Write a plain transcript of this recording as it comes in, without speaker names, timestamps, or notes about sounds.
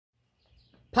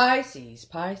Pisces,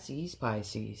 Pisces,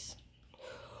 Pisces.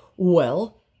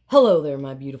 Well, hello there,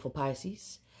 my beautiful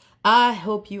Pisces. I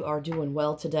hope you are doing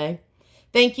well today.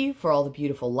 Thank you for all the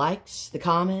beautiful likes, the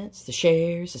comments, the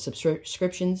shares, the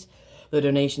subscriptions, the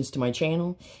donations to my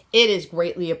channel. It is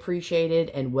greatly appreciated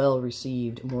and well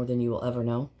received, more than you will ever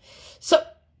know. So,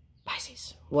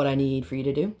 Pisces, what I need for you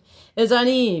to do is I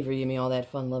need for you to give me all that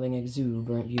fun-loving,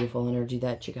 exuberant, beautiful energy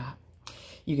that you got.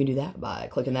 You can do that by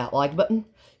clicking that like button.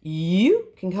 You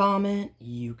can comment,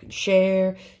 you can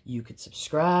share, you can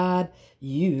subscribe,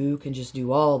 you can just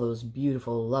do all those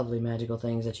beautiful, lovely, magical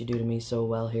things that you do to me so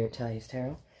well here at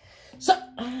Talia'sTarot. So,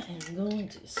 I am going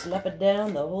to slap it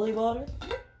down the holy water.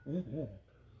 We're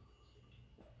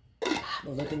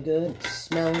looking good,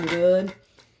 smelling good,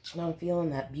 and I'm feeling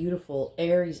that beautiful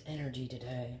Aries energy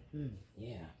today.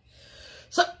 Yeah.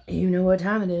 So, you know what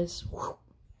time it is.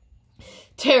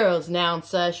 Tarot's noun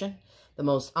session. The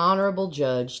most honorable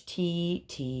judge,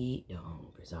 T.T. Dome,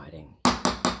 presiding.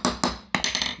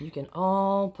 You can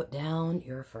all put down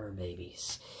your fur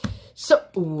babies. So,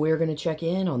 we're going to check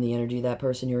in on the energy of that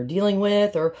person you're dealing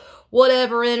with, or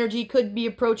whatever energy could be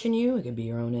approaching you. It could be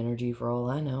your own energy for all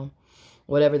I know.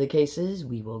 Whatever the case is,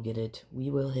 we will get it,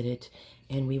 we will hit it,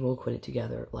 and we will quit it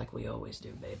together like we always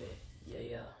do, baby.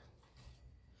 Yeah.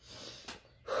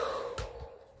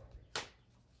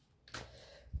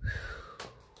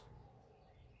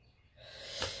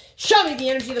 Show me the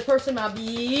energy of the person, my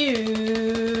view.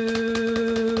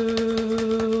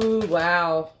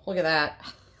 Wow, look at that.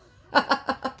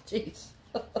 Jeez.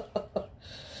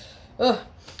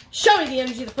 Show me the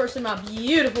energy of the person my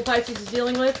beautiful Pisces is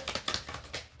dealing with.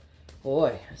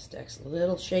 Boy, this deck's a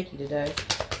little shaky today.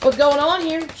 What's going on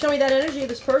here? Show me that energy of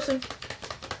this person.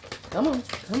 Come on,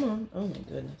 come on. Oh my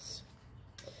goodness.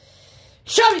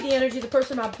 Show me the energy of the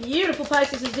person my beautiful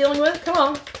Pisces is dealing with. Come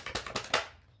on.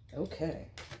 Okay.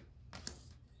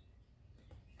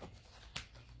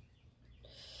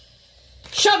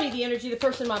 Show me the energy of the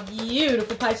person my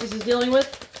beautiful Pisces is dealing with.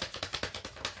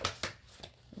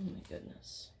 Oh my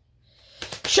goodness.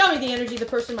 Show me the energy of the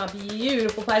person my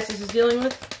beautiful Pisces is dealing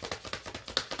with.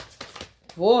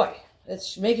 Boy,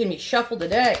 it's making me shuffle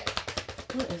today.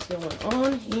 What is going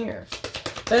on here?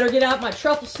 Better get out my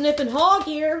truffle sniffing hog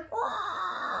here.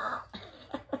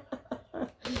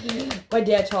 My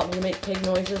dad taught me to make pig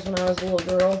noises when I was a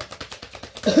little girl.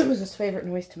 It was his favorite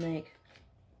noise to make.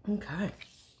 Okay.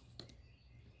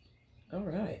 All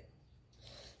right.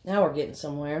 Now we're getting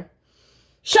somewhere.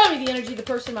 Show me the energy of the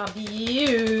person my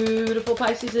beautiful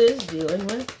Pisces is dealing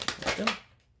with. Let's go.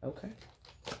 Okay.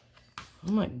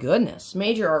 Oh my goodness.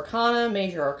 Major Arcana,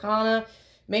 Major Arcana,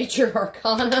 Major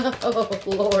Arcana. Oh,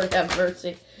 Lord have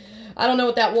mercy. I don't know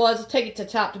what that was. Let's take it to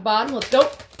top to bottom. Let's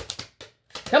go.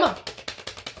 Come on.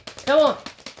 Come on.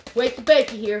 Wait for Bakey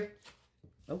here.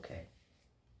 Okay.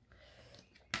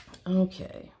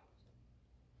 Okay.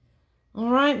 All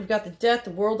right, we've got the Death,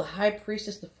 the World, the High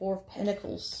Priestess, the Four of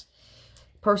Pentacles.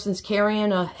 Person's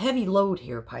carrying a heavy load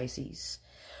here, Pisces.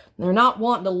 They're not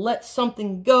wanting to let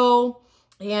something go.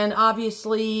 And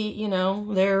obviously, you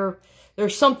know,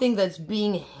 there's something that's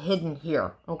being hidden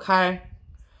here, okay?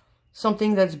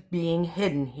 Something that's being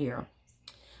hidden here.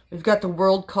 We've got the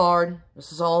World card.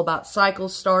 This is all about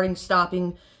cycles, starting,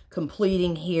 stopping,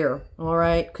 completing here, all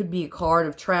right? Could be a card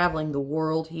of traveling the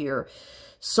world here.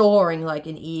 Soaring like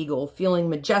an eagle, feeling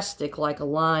majestic like a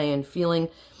lion, feeling,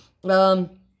 you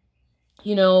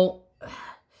know,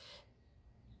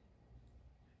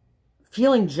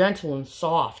 feeling gentle and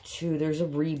soft, too. There's a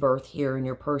rebirth here in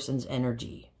your person's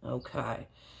energy. Okay.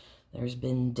 There's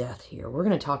been death here. We're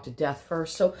going to talk to death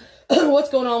first. So, what's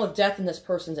going on with death in this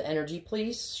person's energy,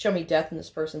 please? Show me death in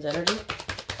this person's energy.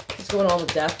 What's going on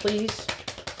with death, please?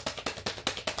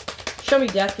 Show me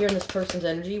death here in this person's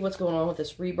energy. What's going on with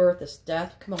this rebirth, this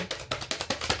death? Come on.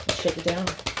 Let's shake it down.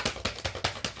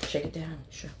 Shake it down.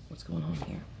 Show what's going on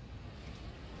here.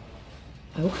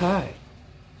 Okay.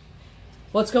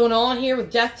 What's going on here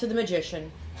with death to the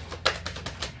Magician?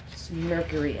 It's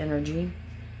Mercury energy.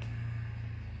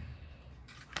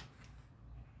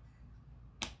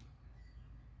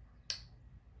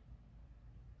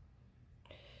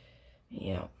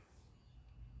 Yeah.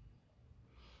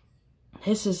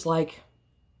 This is like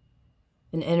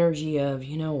an energy of,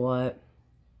 you know what?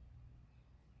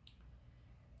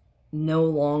 No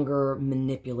longer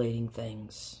manipulating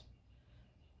things.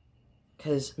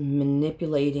 Because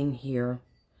manipulating here,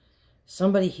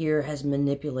 somebody here has been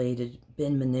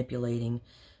manipulating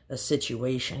a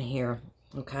situation here,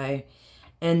 okay?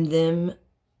 And them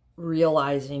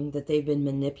realizing that they've been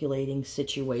manipulating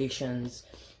situations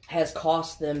has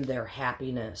cost them their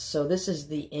happiness. So this is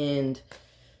the end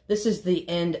This is the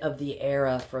end of the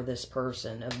era for this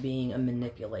person of being a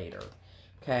manipulator.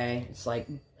 Okay? It's like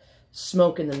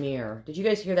smoke in the mirror. Did you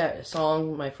guys hear that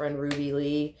song, my friend Ruby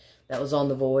Lee, that was on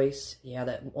The Voice?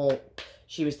 Yeah,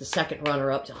 she was the second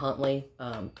runner-up to Huntley.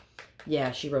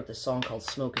 Yeah, she wrote this song called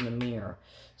Smoke in the Mirror.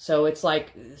 So it's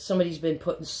like somebody's been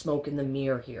putting smoke in the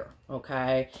mirror here,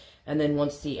 okay? And then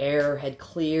once the air had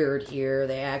cleared here,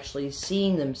 they actually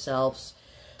seen themselves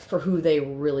for who they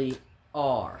really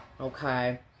are,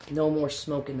 okay? No more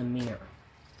smoke in the mirror.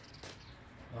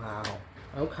 Wow.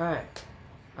 Okay.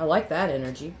 I like that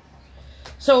energy.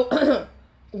 So,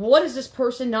 what is this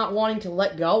person not wanting to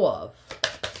let go of?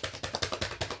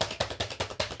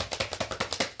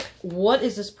 What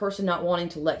is this person not wanting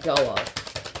to let go of?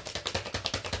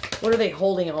 What are they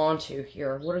holding on to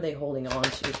here? What are they holding on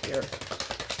to here?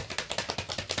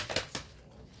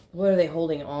 What are they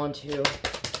holding on to?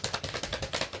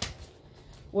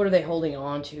 What are they holding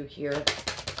on to here?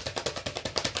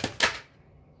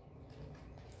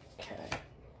 Okay.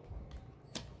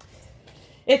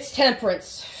 It's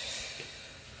Temperance.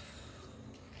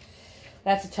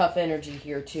 That's a tough energy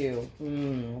here too.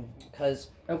 Because,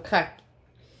 okay.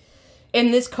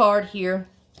 In this card here,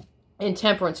 in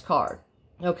Temperance card,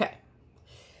 okay.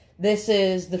 This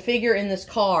is the figure in this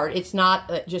card. It's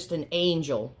not just an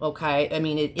angel, okay? I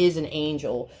mean, it is an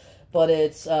angel, but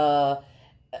it's called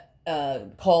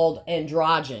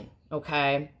androgen,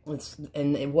 okay?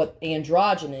 And what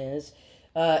androgen is,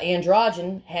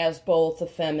 androgen has both the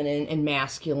feminine and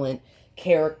masculine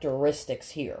characteristics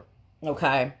here,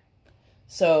 okay?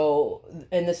 So,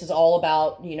 and this is all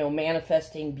about, you know,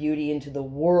 manifesting beauty into the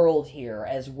world here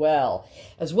as well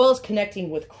as connecting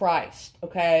with Christ,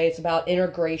 okay? It's about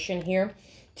integration here.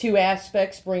 Two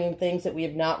aspects, bringing things that we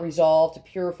have not resolved to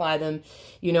purify them,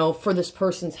 you know, for this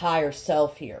person's higher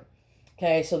self here,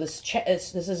 okay? So this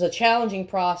is a challenging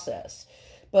process,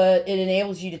 but it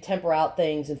enables you to temper out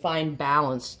things and find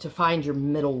balance, to find your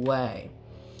middle way.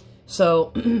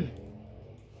 So,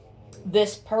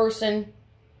 this person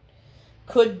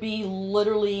could be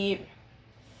literally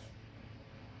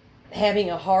having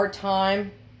a hard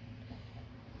time.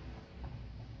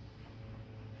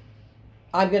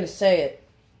 I'm going to say it.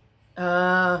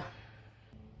 I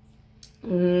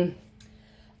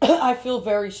feel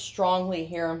very strongly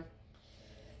here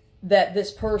that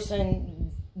this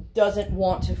person doesn't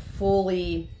want to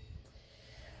fully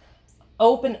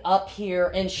open up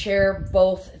here and share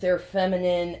both their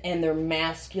feminine and their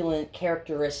masculine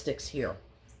characteristics here.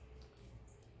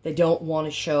 They don't want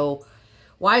to show.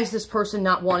 Why is this person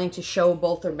not wanting to show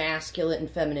both their masculine and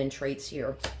feminine traits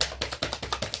here?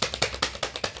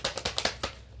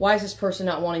 Why is this person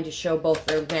not wanting to show both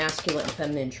their masculine and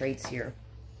feminine traits here?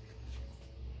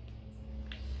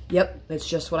 Yep, that's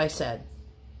just what I said.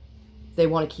 They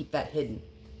want to keep that hidden.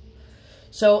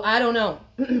 So, I don't know.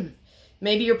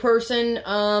 Maybe your person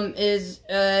is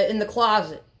in the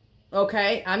closet.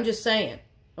 Okay? I'm just saying.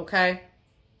 Okay?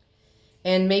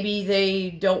 And maybe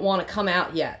they don't want to come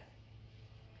out yet.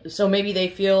 So maybe they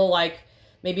feel like,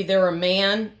 maybe they're a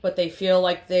man, but they feel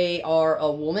like they are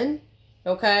a woman,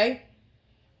 okay?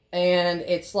 And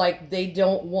it's like they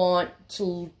don't want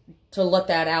to let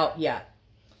that out yet.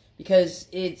 Because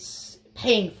it's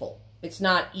painful. It's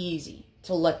not easy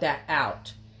to let that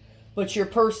out. But your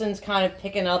person's kind of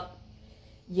picking up,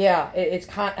 yeah, it's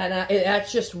kind of,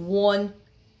 that's just one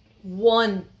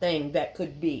thing that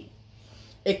could be.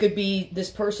 It could be this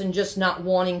person just not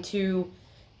wanting to,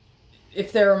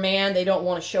 if they're a man, they don't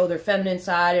want to show their feminine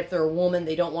side. If they're a woman,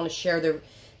 they don't want to share their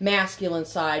masculine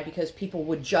side because people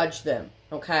would judge them,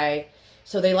 okay?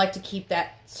 So they like to keep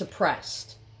that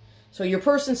suppressed. So your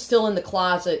person's still in the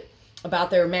closet about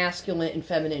their masculine and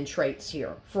feminine traits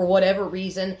here. For whatever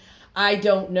reason, I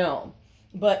don't know.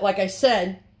 But like I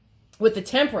said, with the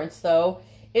Temperance, though,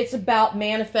 it's about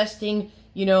manifesting,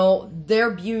 you know, their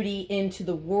beauty into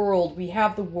the world. We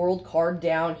have the World card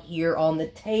down here on the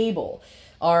table.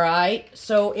 All right?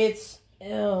 So it's,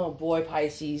 oh boy,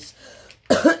 Pisces.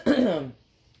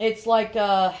 It's like,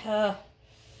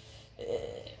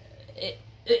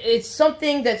 it's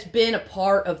something that's been a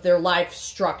part of their life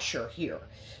structure here.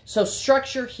 So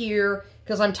structure here,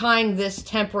 because I'm tying this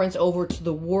Temperance over to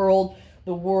the World.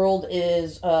 The World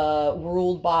is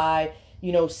ruled by,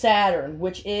 you know, Saturn,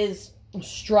 which is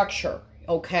structure.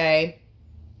 Okay,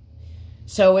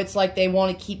 so it's like they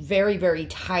want to keep very, very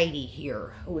tidy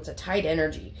here. Oh, it's a tight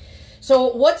energy.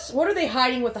 So what are they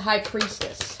hiding with the High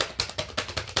Priestess?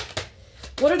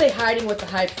 What are they hiding with the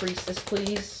High Priestess,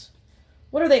 please?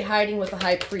 What are they hiding with the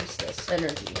High Priestess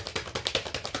energy?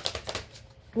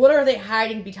 What are they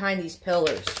hiding behind these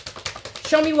pillars?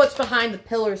 Show me what's behind the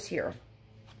pillars here.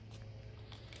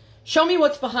 Show me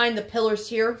what's behind the pillars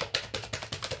here.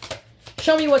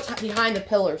 Show me what's behind the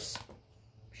pillars.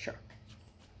 Sure.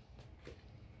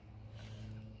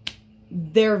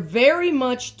 They're very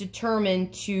much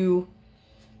determined to...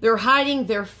 They're hiding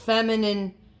their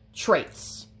feminine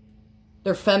traits.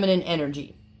 Their feminine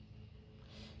energy.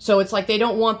 So it's like they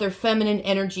don't want their feminine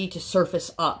energy to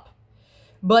surface up.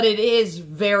 But it is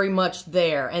very much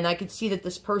there. And I can see that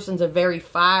this person's a very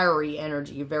fiery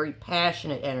energy, a very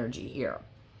passionate energy here.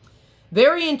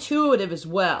 Very intuitive as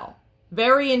well.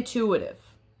 Very intuitive.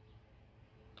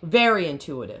 Very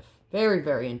intuitive. Very,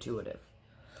 very intuitive.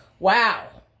 Wow.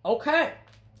 Okay.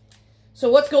 So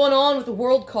what's going on with the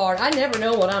World card? I never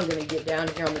know what I'm going to get down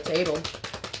here on the table.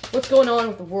 What's going on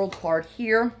with the World card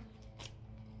here?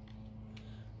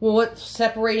 Well, what's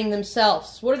separating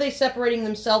themselves? What are they separating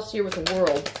themselves here with the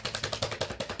World?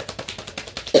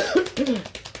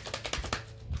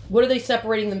 What are they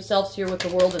separating themselves here with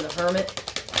the World and the Hermit?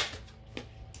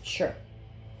 Sure.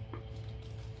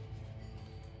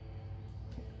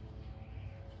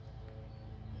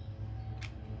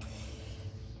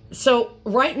 So,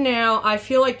 right now, I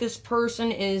feel like this person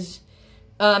is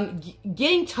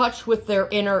getting in touch with their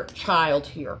inner child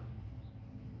here.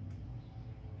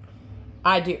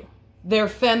 I do. Their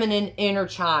feminine inner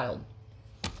child.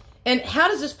 And how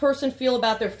does this person feel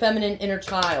about their feminine inner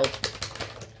child?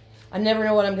 I never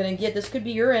know what I'm going to get. This could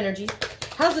be your energy.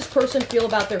 How does this person feel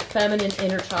about their feminine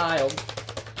inner child?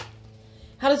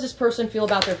 How does this person feel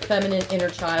about their feminine inner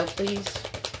child, please?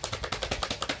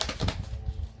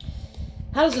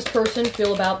 How does this person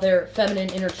feel about their feminine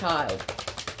inner child?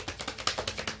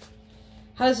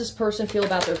 How does this person feel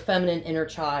about their feminine inner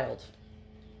child?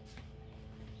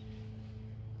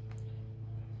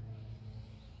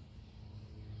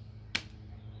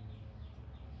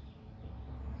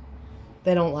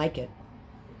 They don't like it.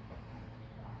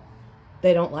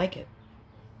 They don't like it.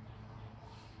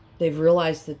 They've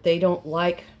realized that they don't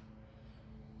like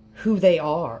who they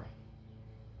are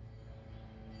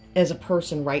as a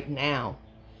person right now,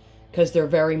 because they're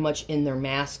very much in their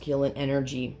masculine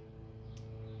energy.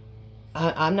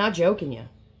 I'm not joking you.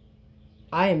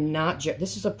 I am not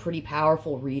this is a pretty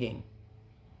powerful reading.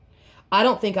 I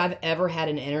don't think I've ever had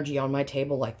an energy on my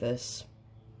table like this.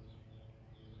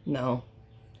 No.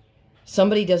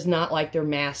 Somebody does not like their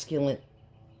masculine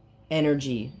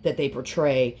energy that they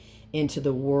portray into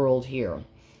the world here.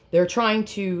 They're trying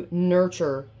to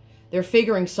nurture. They're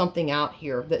figuring something out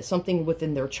here, that something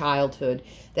within their childhood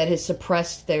that has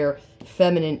suppressed their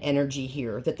feminine energy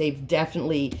here, that they've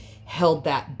definitely held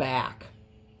that back.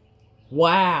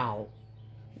 Wow.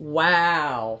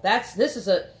 Wow. This is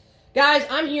a, guys,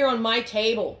 I'm here on my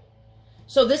table.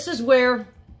 So this is where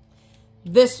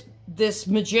this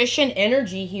magician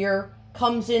energy here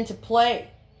comes into play.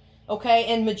 Okay,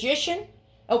 and magician,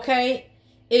 okay,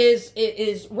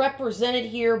 is represented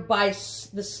here by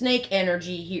the snake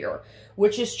energy here,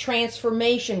 which is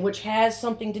transformation, which has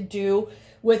something to do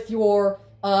with your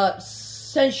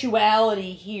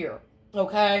sensuality here,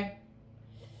 okay?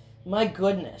 My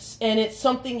goodness. And it's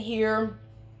something here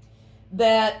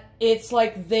that it's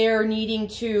like they're needing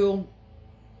to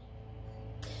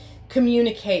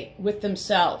communicate with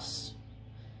themselves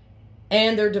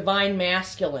and their divine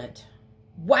masculine.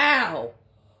 Wow.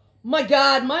 My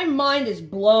God, my mind is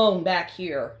blown back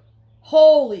here.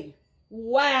 Holy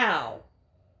wow.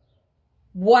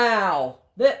 Wow.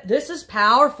 This is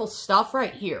powerful stuff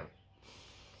right here.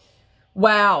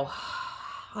 Wow.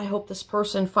 I hope this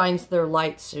person finds their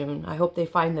light soon. I hope they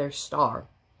find their star,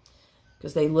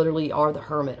 because they literally are the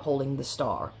hermit holding the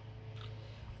star.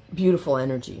 Beautiful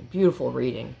energy. Beautiful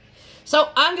reading. So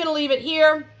I'm going to leave it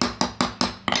here.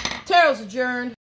 Tarot's adjourned.